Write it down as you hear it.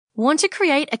Want to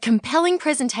create a compelling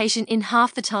presentation in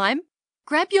half the time?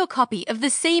 Grab your copy of the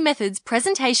C Method's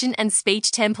presentation and speech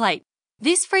template.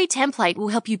 This free template will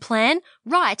help you plan,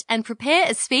 write, and prepare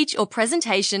a speech or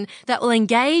presentation that will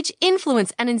engage,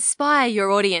 influence, and inspire your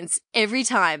audience every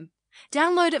time.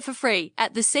 Download it for free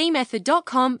at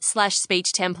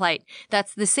thecmethod.com/speech template.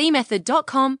 That's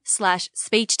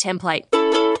thecmethod.com/speech template.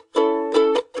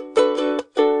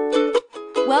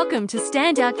 Welcome to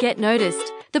Stand Out, Get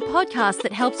Noticed, the podcast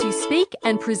that helps you speak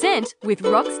and present with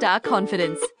rockstar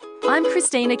confidence. I'm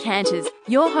Christina Canters,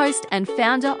 your host and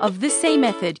founder of the C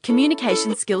Method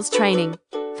Communication Skills Training.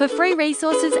 For free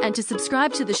resources and to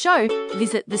subscribe to the show,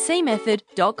 visit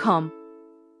thecmethod.com.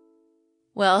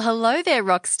 Well, hello there,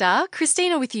 Rockstar.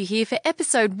 Christina with you here for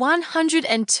episode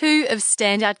 102 of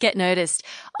Stand Out, Get Noticed.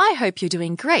 I hope you're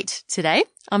doing great today.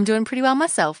 I'm doing pretty well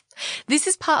myself. This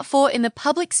is part 4 in the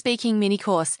public speaking mini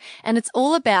course, and it's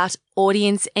all about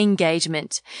audience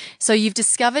engagement. So you've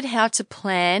discovered how to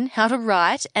plan, how to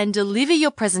write, and deliver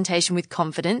your presentation with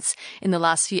confidence in the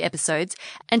last few episodes.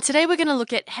 And today we're going to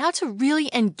look at how to really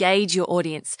engage your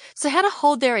audience. So how to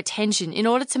hold their attention in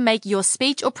order to make your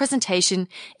speech or presentation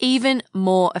even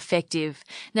more effective.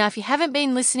 Now, if you haven't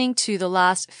been listening to the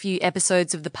last few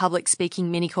episodes of the public speaking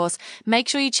mini course, make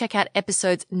sure you check out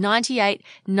episodes 98,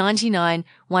 99,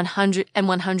 100 and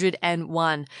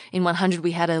 101. In 100,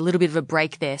 we had a little bit of a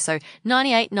break there. So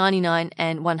 98, 99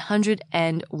 and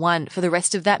 101 for the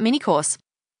rest of that mini course.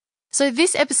 So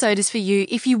this episode is for you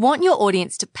if you want your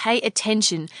audience to pay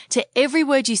attention to every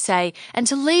word you say and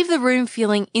to leave the room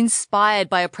feeling inspired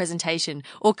by a presentation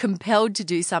or compelled to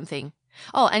do something.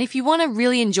 Oh, and if you want to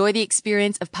really enjoy the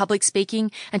experience of public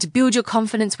speaking and to build your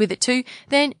confidence with it too,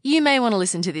 then you may want to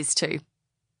listen to this too.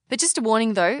 But just a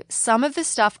warning though, some of the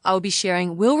stuff I'll be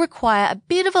sharing will require a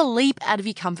bit of a leap out of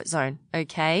your comfort zone,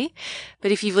 okay?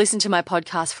 But if you've listened to my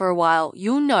podcast for a while,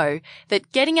 you'll know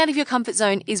that getting out of your comfort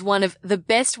zone is one of the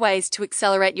best ways to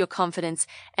accelerate your confidence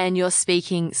and your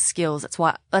speaking skills. That's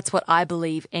what I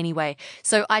believe anyway.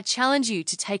 So I challenge you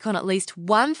to take on at least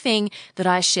one thing that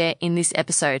I share in this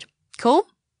episode. Cool?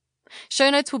 Show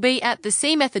notes will be at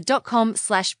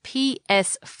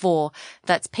thecmethod.com/PS4.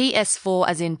 That's PS4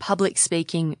 as in public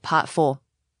speaking part 4.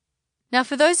 Now,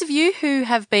 for those of you who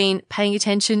have been paying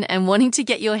attention and wanting to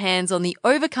get your hands on the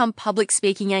Overcome Public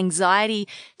Speaking Anxiety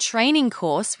training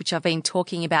course, which I've been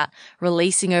talking about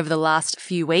releasing over the last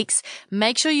few weeks,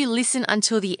 make sure you listen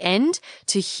until the end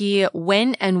to hear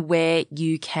when and where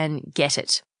you can get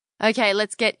it. Okay,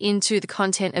 let's get into the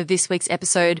content of this week's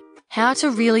episode. How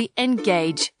to really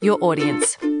engage your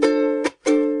audience.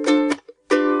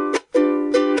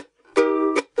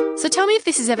 So tell me if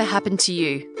this has ever happened to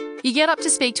you. You get up to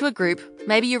speak to a group,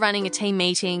 maybe you're running a team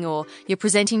meeting or you're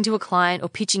presenting to a client or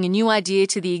pitching a new idea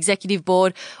to the executive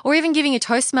board or even giving a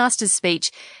Toastmasters speech,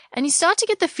 and you start to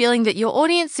get the feeling that your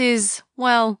audience is,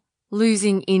 well,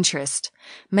 losing interest.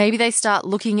 Maybe they start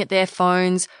looking at their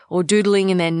phones or doodling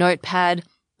in their notepad,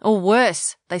 or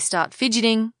worse, they start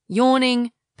fidgeting,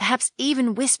 yawning, perhaps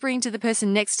even whispering to the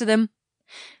person next to them.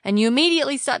 And you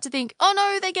immediately start to think, oh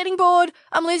no, they're getting bored.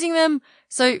 I'm losing them.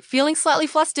 So feeling slightly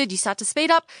flustered, you start to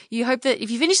speed up. You hope that if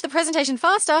you finish the presentation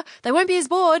faster, they won't be as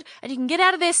bored and you can get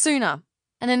out of there sooner.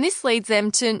 And then this leads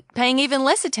them to paying even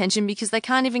less attention because they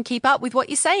can't even keep up with what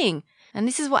you're saying. And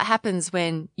this is what happens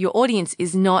when your audience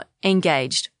is not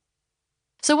engaged.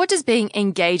 So what does being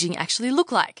engaging actually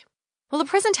look like? Well, a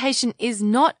presentation is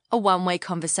not a one-way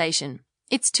conversation.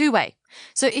 It's two-way.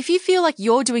 So if you feel like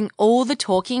you're doing all the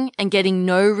talking and getting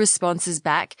no responses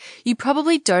back, you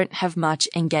probably don't have much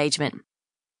engagement.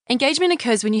 Engagement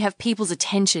occurs when you have people's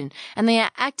attention and they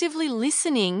are actively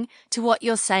listening to what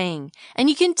you're saying. And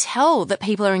you can tell that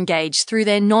people are engaged through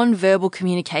their non-verbal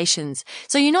communications.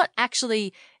 So you're not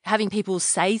actually having people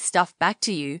say stuff back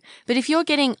to you, but if you're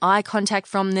getting eye contact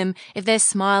from them, if they're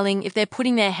smiling, if they're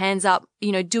putting their hands up,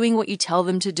 doing what you tell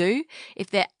them to do,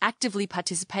 if they're actively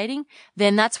participating,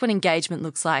 then that's what engagement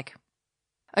looks like.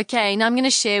 Okay, now I'm going to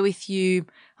share with you,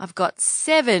 I've got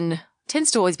 7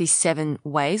 tends to always be 7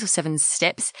 ways or 7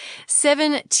 steps,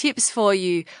 7 tips for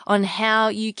you on how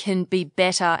you can be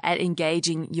better at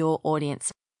engaging your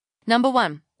audience. Number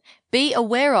 1, be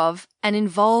aware of and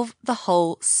involve the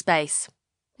whole space.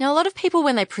 Now, a lot of people,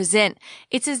 when they present,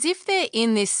 it's as if they're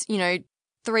in this,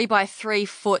 3 by 3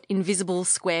 foot invisible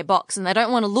square box and they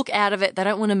don't want to look out of it. They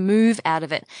don't want to move out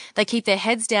of it. They keep their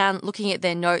heads down looking at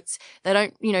their notes. They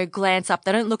don't, glance up.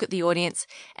 They don't look at the audience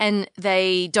and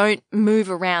they don't move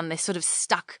around. They're sort of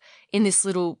stuck in this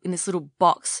little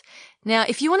box. Now,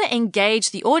 if you want to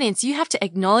engage the audience, you have to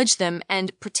acknowledge them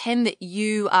and pretend that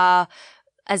you are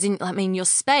as in, your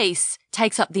space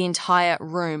takes up the entire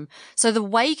room. So the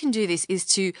way you can do this is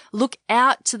to look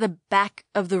out to the back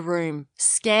of the room,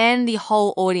 scan the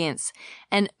whole audience,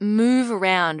 and move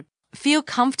around. Feel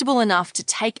comfortable enough to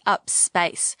take up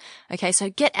space. Okay, so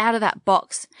get out of that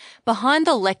box. Behind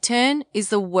the lectern is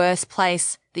the worst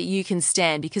place that you can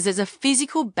stand because there's a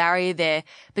physical barrier there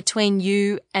between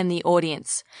you and the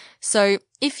audience. So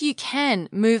if you can,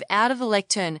 move out of the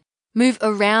lectern, move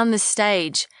around the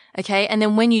stage, okay? And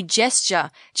then when you gesture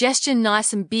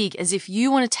nice and big as if you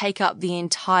want to take up the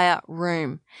entire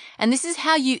room. And this is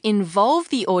how you involve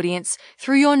the audience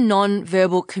through your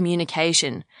non-verbal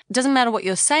communication. It doesn't matter what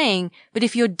you're saying, but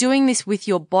if you're doing this with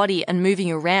your body and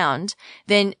moving around,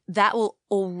 then that will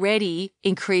already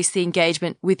increase the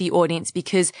engagement with the audience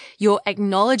because you're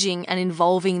acknowledging and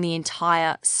involving the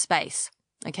entire space,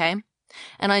 okay?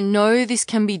 And I know this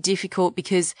can be difficult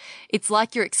because it's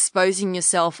like you're exposing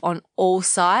yourself on all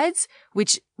sides,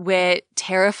 which we're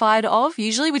terrified of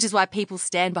usually, which is why people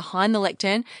stand behind the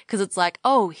lectern because it's like,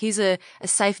 oh, here's a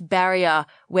safe barrier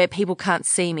where people can't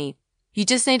see me. You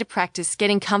just need to practice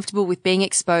getting comfortable with being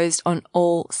exposed on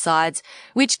all sides,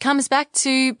 which comes back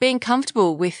to being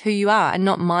comfortable with who you are and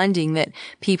not minding that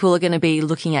people are going to be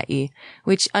looking at you,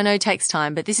 which I know takes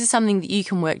time, but this is something that you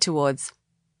can work towards.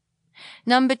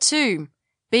 Number 2,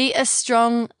 be a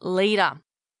strong leader.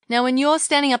 Now, when you're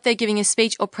standing up there giving a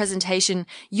speech or presentation,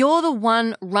 you're the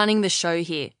one running the show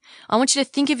here. I want you to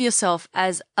think of yourself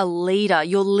as a leader.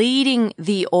 You're leading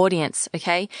the audience,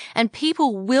 okay? And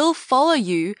people will follow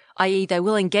you, i.e. they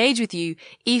will engage with you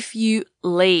if you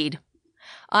lead.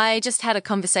 I just had a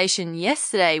conversation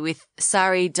yesterday with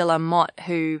Sari de la Motte,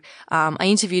 who I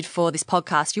interviewed for this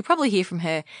podcast. You'll probably hear from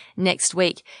her next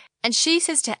week. And she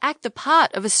says to act the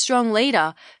part of a strong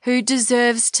leader who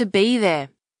deserves to be there.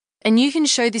 And you can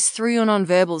show this through your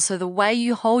nonverbals. So the way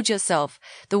you hold yourself,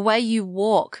 the way you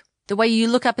walk, the way you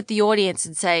look up at the audience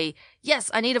and say, yes,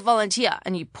 I need a volunteer,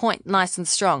 and you point nice and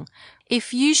strong.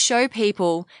 If you show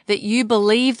people that you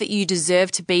believe that you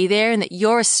deserve to be there and that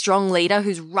you're a strong leader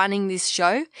who's running this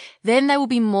show, then they will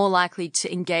be more likely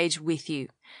to engage with you.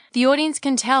 The audience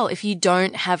can tell if you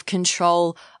don't have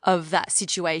control of that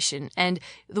situation. And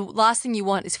the last thing you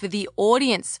want is for the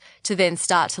audience to then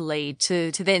start to lead,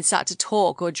 to then start to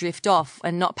talk or drift off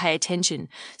and not pay attention.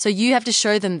 So you have to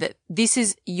show them that this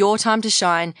is your time to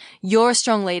shine. You're a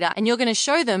strong leader and you're going to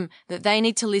show them that they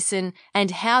need to listen and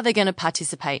how they're going to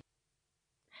participate.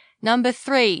 Number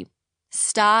 3,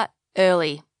 start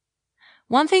early.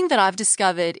 One thing that I've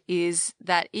discovered is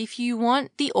that if you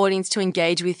want the audience to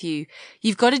engage with you,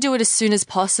 you've got to do it as soon as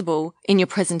possible in your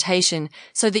presentation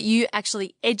so that you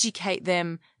actually educate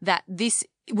them that this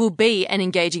will be an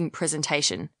engaging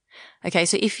presentation. Okay,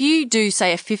 so if you do,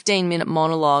 say, a 15-minute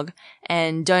monologue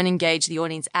and don't engage the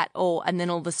audience at all, and then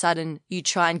all of a sudden you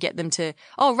try and get them to,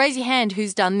 oh, raise your hand,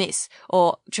 who's done this?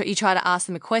 Or you try to ask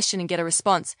them a question and get a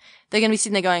response, they're going to be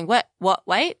sitting there going,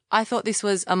 wait, I thought this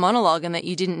was a monologue and that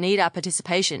you didn't need our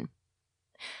participation.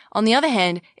 On the other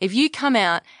hand, if you come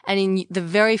out and in the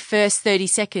very first 30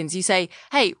 seconds you say,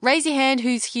 hey, raise your hand,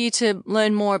 who's here to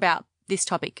learn more about this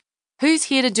topic? Who's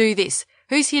here to do this?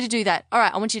 Who's here to do that? All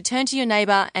right, I want you to turn to your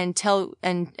neighbor and tell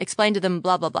and explain to them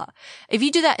blah, blah, blah. If you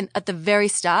do that at the very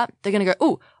start, they're going to go,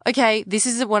 oh, okay, this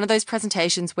is one of those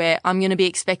presentations where I'm going to be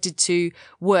expected to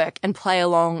work and play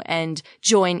along and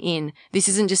join in. This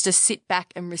isn't just a sit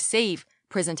back and receive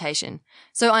presentation.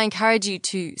 So I encourage you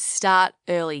to start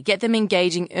early, get them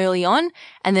engaging early on,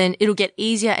 and then it'll get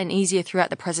easier and easier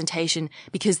throughout the presentation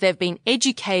because they've been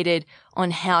educated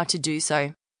on how to do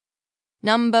so.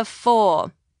 Number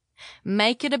 4.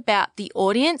 Make it about the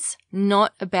audience,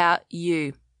 not about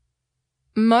you.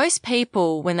 Most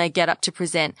people, when they get up to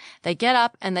present, they get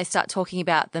up and they start talking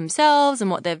about themselves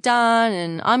and what they've done,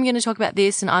 and I'm going to talk about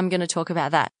this and I'm going to talk about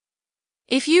that.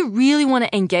 If you really want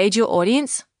to engage your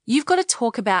audience, you've got to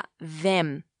talk about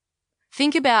them.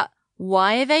 Think about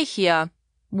why are they here?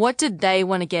 What did they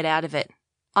want to get out of it?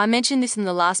 I mentioned this in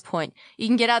the last point. You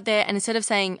can get out there and instead of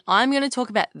saying, I'm going to talk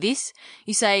about this,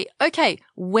 you say, okay,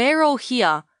 we're all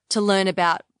here to learn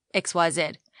about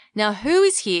XYZ. Now, who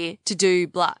is here to do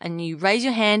blah? And you raise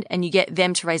your hand and you get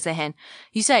them to raise their hand.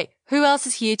 You say, who else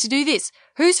is here to do this?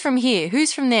 Who's from here?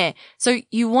 Who's from there? So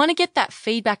you want to get that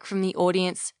feedback from the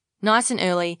audience nice and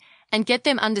early and get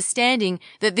them understanding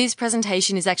that this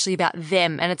presentation is actually about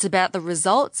them and it's about the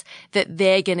results that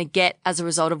they're going to get as a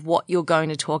result of what you're going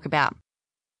to talk about.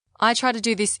 I try to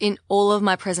do this in all of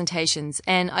my presentations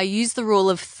and I use the rule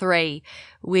of 3,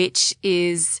 which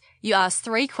is you ask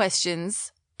 3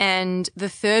 questions And the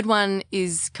third one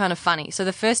is kind of funny. So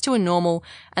the first two are normal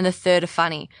and the third are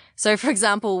funny. So for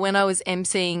example, when I was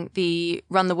emceeing the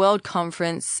Run the World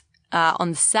conference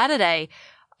on Saturday,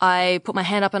 I put my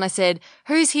hand up and I said,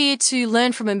 who's here to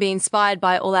learn from and be inspired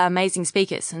by all our amazing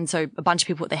speakers? And so a bunch of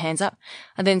people put their hands up.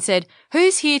 I then said,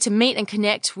 who's here to meet and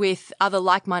connect with other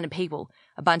like-minded people?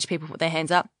 A bunch of people put their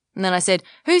hands up. And then I said,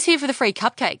 who's here for the free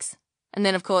cupcakes? And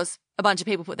then, of course, a bunch of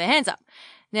people put their hands up.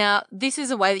 Now, this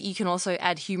is a way that you can also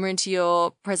add humor into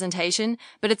your presentation,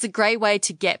 but it's a great way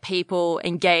to get people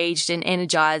engaged and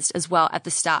energized as well at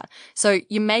the start. So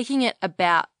you're making it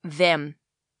about them.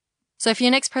 So for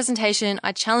your next presentation,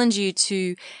 I challenge you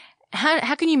to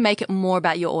how can you make it more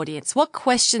about your audience? What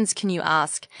questions can you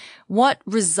ask? What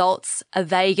results are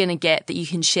they going to get that you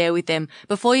can share with them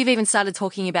before you've even started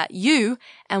talking about you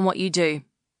and what you do?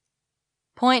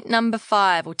 Point number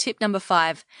 5, or tip number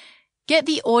 5, get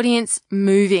the audience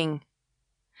moving.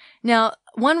 Now,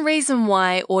 one reason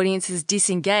why audiences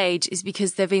disengage is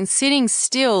because they've been sitting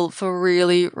still for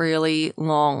really, really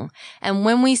long. And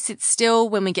when we sit still,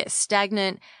 when we get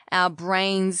stagnant, our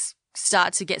brains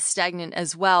start to get stagnant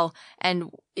as well.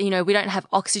 And, we don't have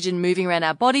oxygen moving around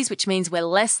our bodies, which means we're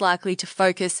less likely to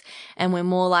focus and we're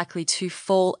more likely to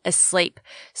fall asleep.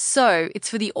 So it's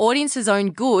for the audience's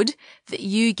own good that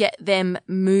you get them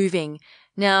moving.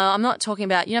 Now, I'm not talking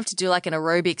about, you don't have to do like an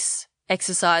aerobics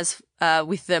exercise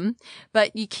with them,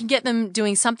 but you can get them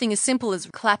doing something as simple as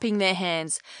clapping their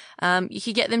hands. You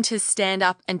can get them to stand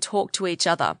up and talk to each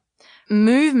other.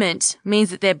 Movement means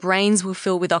that their brains will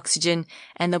fill with oxygen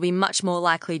and they'll be much more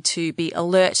likely to be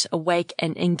alert, awake,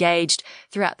 and engaged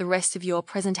throughout the rest of your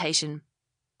presentation.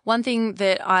 One thing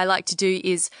that I like to do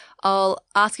is I'll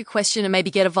ask a question and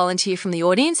maybe get a volunteer from the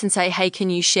audience and say, hey, can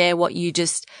you share what you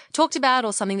just talked about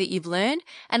or something that you've learned?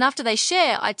 And after they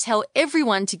share, I tell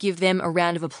everyone to give them a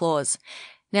round of applause.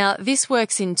 Now, this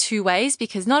works in 2 ways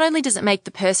because not only does it make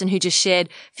the person who just shared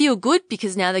feel good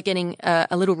because now they're getting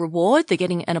a little reward, they're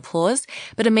getting an applause,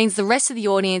 but it means the rest of the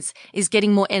audience is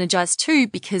getting more energized too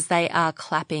because they are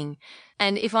clapping.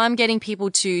 And if I'm getting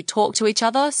people to talk to each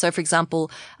other, so for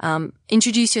example,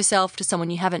 introduce yourself to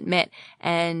someone you haven't met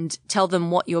and tell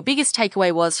them what your biggest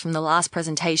takeaway was from the last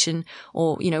presentation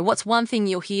or, what's one thing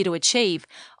you're here to achieve,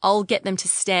 I'll get them to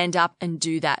stand up and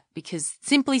do that because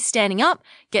simply standing up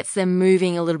gets them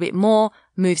moving a little bit more,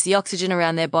 moves the oxygen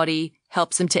around their body,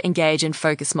 helps them to engage and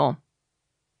focus more.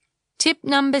 Tip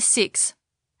number 6,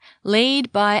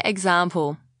 lead by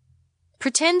example.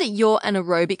 Pretend that you're an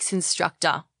aerobics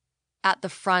instructor at the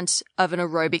front of an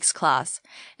aerobics class.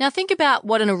 Now think about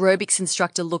what an aerobics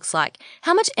instructor looks like.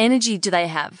 How much energy do they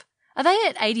have? Are they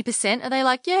at 80%? Are they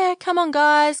like, yeah, come on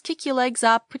guys, kick your legs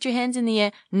up, put your hands in the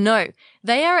air? No,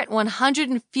 they are at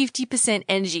 150%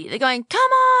 energy. They're going,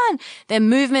 come on! Their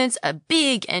movements are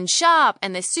big and sharp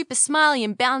and they're super smiley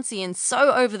and bouncy and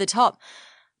so over the top.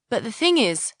 But the thing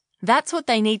is, that's what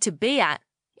they need to be at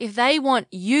if they want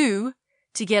you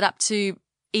to get up to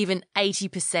even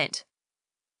 80%.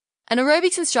 An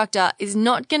aerobics instructor is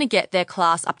not going to get their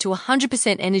class up to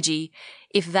 100% energy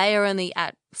if they are only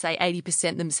at, say,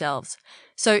 80% themselves.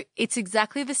 So it's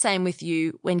exactly the same with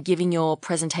you when giving your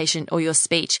presentation or your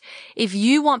speech. If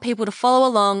you want people to follow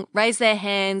along, raise their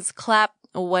hands, clap,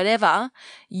 or whatever,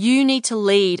 you need to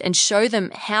lead and show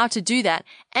them how to do that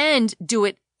and do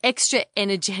it extra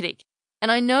energetic.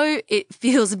 And I know it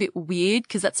feels a bit weird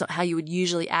because that's not how you would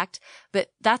usually act,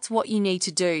 but that's what you need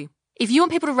to do. If you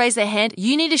want people to raise their hand,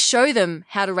 you need to show them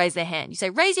how to raise their hand. You say,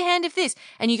 raise your hand if this,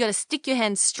 and you got to stick your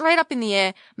hand straight up in the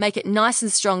air, make it nice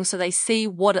and strong so they see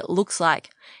what it looks like.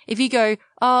 If you go,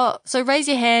 so raise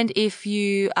your hand if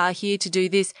you are here to do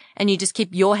this, and you just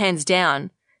keep your hands down,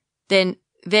 then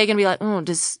they're going to be like,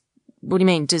 what do you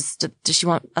mean? Does she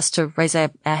want us to raise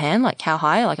our hand? Like how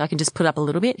high? Like I can just put it up a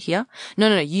little bit here?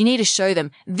 No. You need to show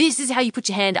them this is how you put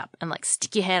your hand up and like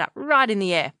stick your hand up right in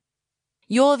the air.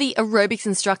 You're the aerobics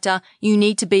instructor. You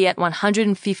need to be at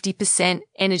 150%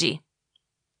 energy.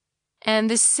 And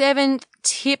the 7th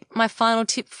tip, my final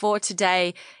tip for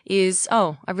today is,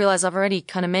 I realize I've already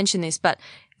kind of mentioned this, but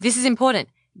this is important.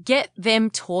 Get them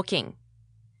talking.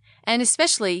 And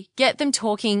especially get them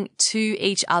talking to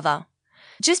each other.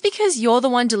 Just because you're the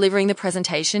one delivering the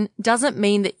presentation doesn't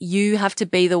mean that you have to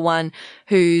be the one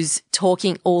who's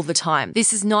talking all the time.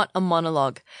 This is not a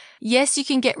monologue. Yes, you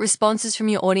can get responses from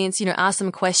your audience, ask them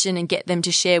a question and get them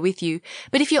to share with you.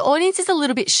 But if your audience is a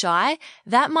little bit shy,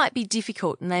 that might be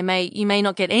difficult and you may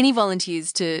not get any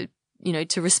volunteers to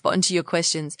respond to your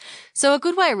questions. So a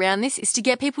good way around this is to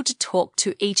get people to talk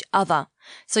to each other.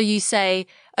 So you say,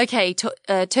 okay,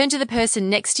 turn to the person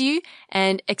next to you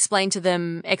and explain to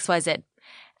them XYZ.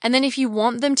 And then if you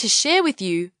want them to share with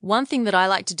you, one thing that I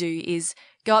like to do is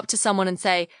go up to someone and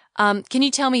say, can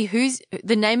you tell me who's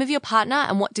the name of your partner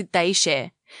and what did they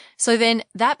share? So then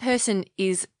that person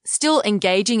is still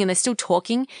engaging and they're still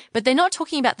talking, but they're not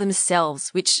talking about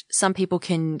themselves, which some people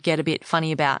can get a bit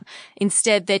funny about.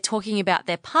 Instead, they're talking about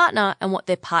their partner and what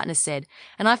their partner said.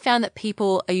 And I found that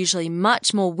people are usually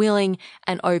much more willing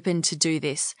and open to do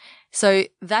this. So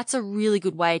that's a really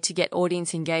good way to get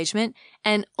audience engagement.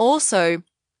 And also,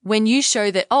 when you show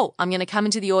that, oh, I'm going to come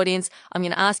into the audience, I'm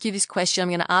going to ask you this question, I'm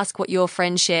going to ask what your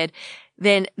friend shared,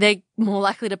 then they're more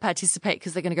likely to participate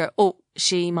because they're going to go, oh,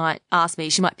 she might ask me,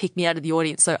 she might pick me out of the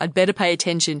audience, so I'd better pay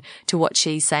attention to what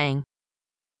she's saying.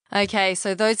 Okay,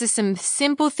 so those are some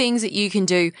simple things that you can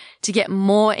do to get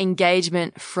more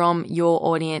engagement from your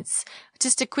audience.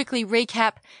 Just to quickly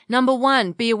recap, number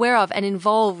 1, be aware of and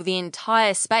involve the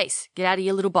entire space. Get out of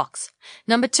your little box.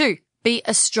 Number 2, be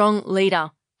a strong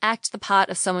leader. Act the part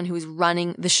of someone who is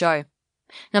running the show.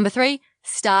 Number 3,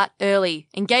 start early.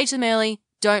 Engage them early.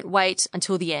 Don't wait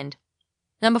until the end.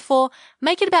 Number 4,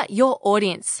 make it about your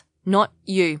audience, not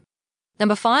you.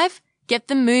 Number 5, get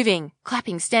them moving,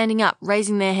 clapping, standing up,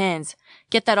 raising their hands.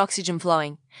 Get that oxygen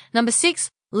flowing. Number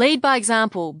 6, lead by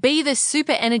example. Be the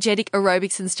super energetic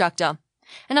aerobics instructor.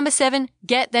 And number 7,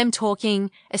 get them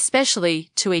talking, especially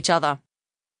to each other.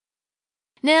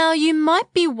 Now, you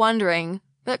might be wondering,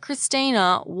 but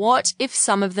Christina, what if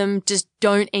some of them just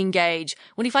don't engage?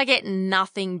 What if I get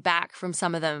nothing back from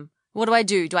some of them? What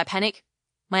do? Do I panic?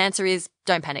 My answer is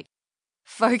don't panic.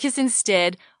 Focus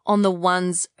instead on the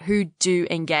ones who do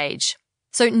engage.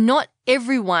 So not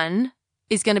everyone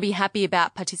is going to be happy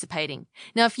about participating.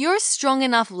 Now, if you're a strong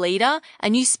enough leader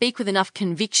and you speak with enough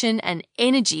conviction and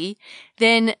energy,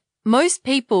 then most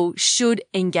people should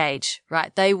engage,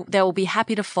 right? They will be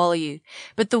happy to follow you.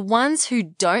 But the ones who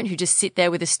don't, who just sit there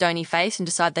with a stony face and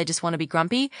decide they just want to be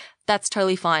grumpy, that's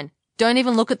totally fine. Don't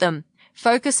even look at them.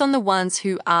 Focus on the ones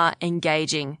who are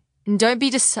engaging. And don't be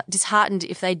disheartened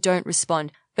if they don't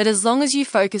respond. But as long as you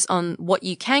focus on what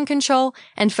you can control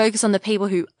and focus on the people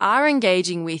who are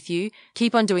engaging with you,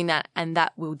 keep on doing that and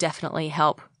that will definitely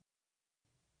help.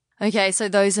 Okay, so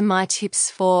those are my tips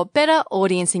for better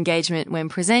audience engagement when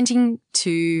presenting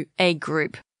to a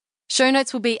group. Show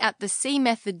notes will be at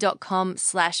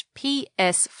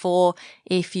thecmethod.com/PS4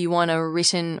 if you want a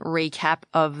written recap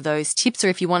of those tips or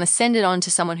if you want to send it on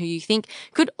to someone who you think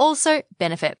could also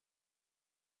benefit.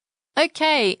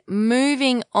 Okay,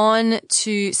 moving on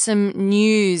to some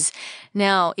news.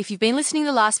 Now, if you've been listening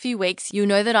the last few weeks, you'll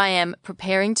know that I am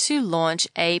preparing to launch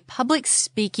a public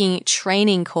speaking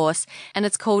training course, and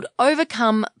it's called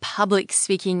Overcome Public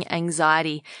Speaking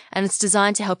Anxiety. And it's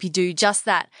designed to help you do just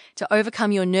that, to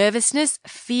overcome your nervousness,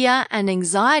 fear, and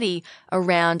anxiety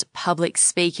around public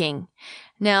speaking.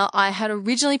 Now, I had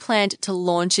originally planned to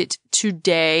launch it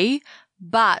today,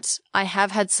 but I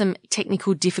have had some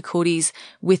technical difficulties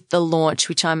with the launch,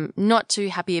 which I'm not too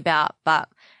happy about. But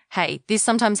hey, this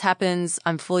sometimes happens.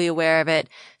 I'm fully aware of it.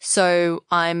 So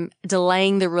I'm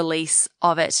delaying the release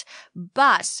of it.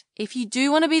 But if you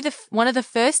do want to be one of the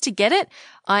first to get it,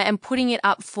 I am putting it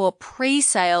up for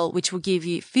pre-sale, which will give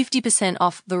you 50%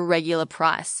 off the regular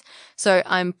price. So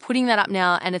I'm putting that up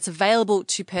now and it's available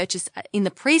to purchase in the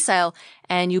pre-sale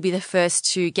and you'll be the first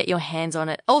to get your hands on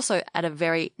it, also at a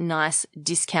very nice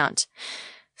discount.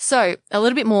 So a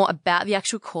little bit more about the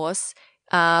actual course.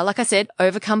 Like I said,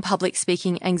 overcome public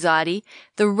speaking anxiety.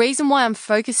 The reason why I'm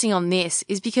focusing on this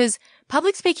is because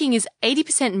public speaking is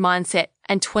 80% mindset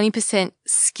and 20%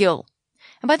 skill.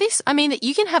 And by this, I mean that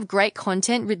you can have great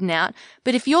content written out,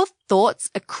 but if your thoughts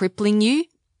are crippling you,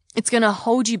 it's going to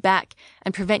hold you back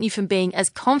and prevent you from being as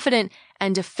confident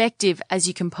and effective as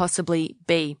you can possibly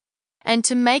be. And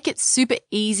to make it super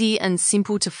easy and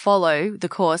simple to follow the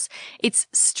course, it's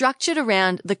structured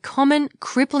around the common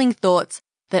crippling thoughts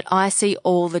that I see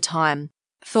all the time.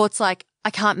 Thoughts like, I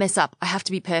can't mess up, I have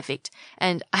to be perfect,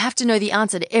 and I have to know the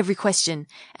answer to every question,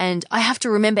 and I have to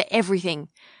remember everything.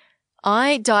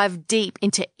 I dive deep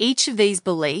into each of these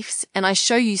beliefs and I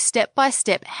show you step by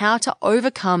step how to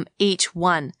overcome each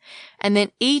one. And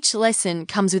then each lesson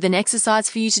comes with an exercise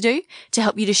for you to do to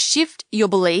help you to shift your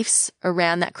beliefs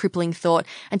around that crippling thought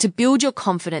and to build your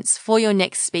confidence for your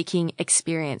next speaking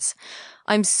experience.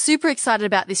 I'm super excited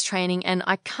about this training and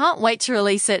I can't wait to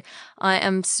release it. I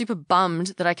am super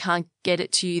bummed that I can't get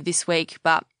it to you this week,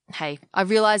 but hey, I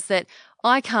realize that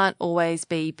I can't always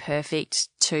be perfect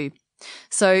too.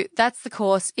 So that's the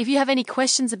course. If you have any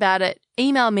questions about it,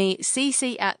 email me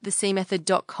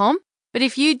cc@thecmethod.com But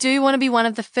if you do want to be one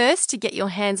of the first to get your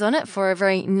hands on it for a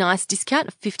very nice discount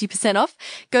of 50% off,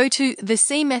 go to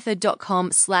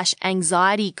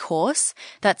thecmethod.com/anxiety course.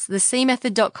 That's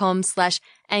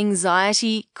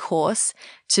thecmethod.com/anxiety course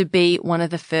to be one of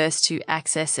the first to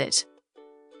access it.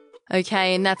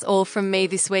 Okay, and that's all from me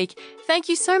this week. Thank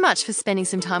you so much for spending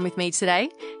some time with me today.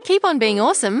 Keep on being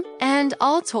awesome, and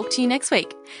I'll talk to you next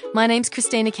week. My name's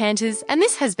Christina Canters, and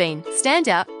this has been Stand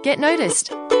Out, Get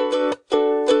Noticed.